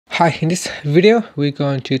Hi, in this video we're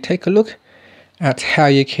going to take a look at how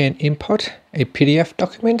you can import a PDF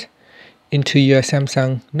document into your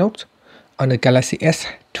Samsung Note on the Galaxy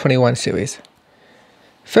S21 series.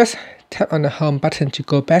 First, tap on the home button to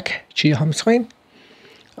go back to your home screen.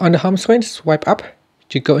 On the home screen, swipe up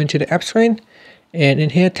to go into the app screen, and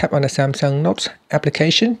in here tap on the Samsung Notes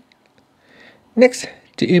application. Next,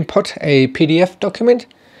 to import a PDF document,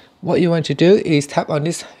 what you want to do is tap on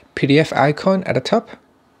this PDF icon at the top.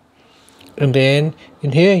 And then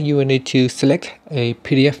in here you will need to select a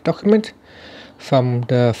PDF document from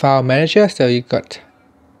the file manager. So you got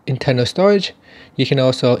internal storage. You can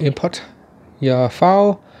also import your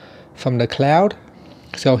file from the cloud.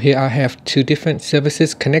 So here I have two different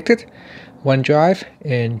services connected, OneDrive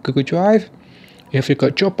and Google Drive. If you've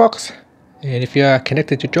got Dropbox, and if you are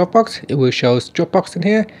connected to Dropbox, it will show Dropbox in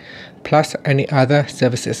here, plus any other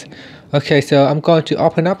services. Okay, so I'm going to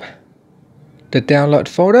open up the download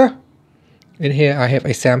folder. In here I have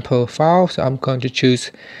a sample file, so I'm going to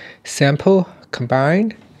choose sample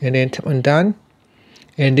combined and then tap on done.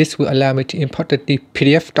 And this will allow me to import the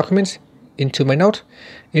PDF documents into my Note.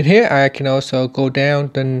 In here I can also go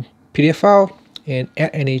down the PDF file and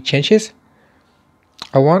add any changes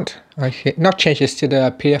I want. Not changes to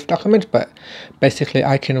the PDF document, but basically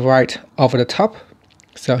I can write over the top.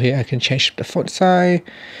 So here I can change the font size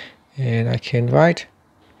and I can write.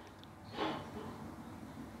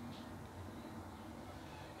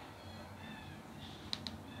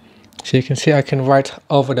 So you can see I can write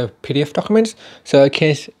over the PDF documents. So it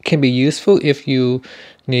can be useful if you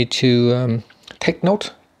need to take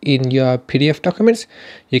note in your PDF documents.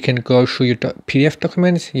 You can go through your PDF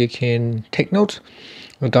documents, you can take notes.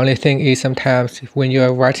 The only thing is sometimes when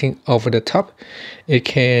you're writing over the top, it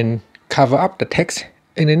can cover up the text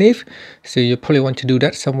underneath. So you probably want to do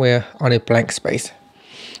that somewhere on a blank space.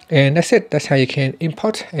 And that's it. That's how you can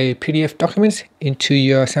import a PDF document into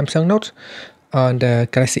your Samsung Note on the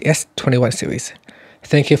Galaxy S21 series.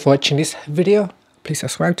 Thank you for watching this video. Please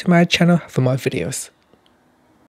subscribe to my channel for more videos.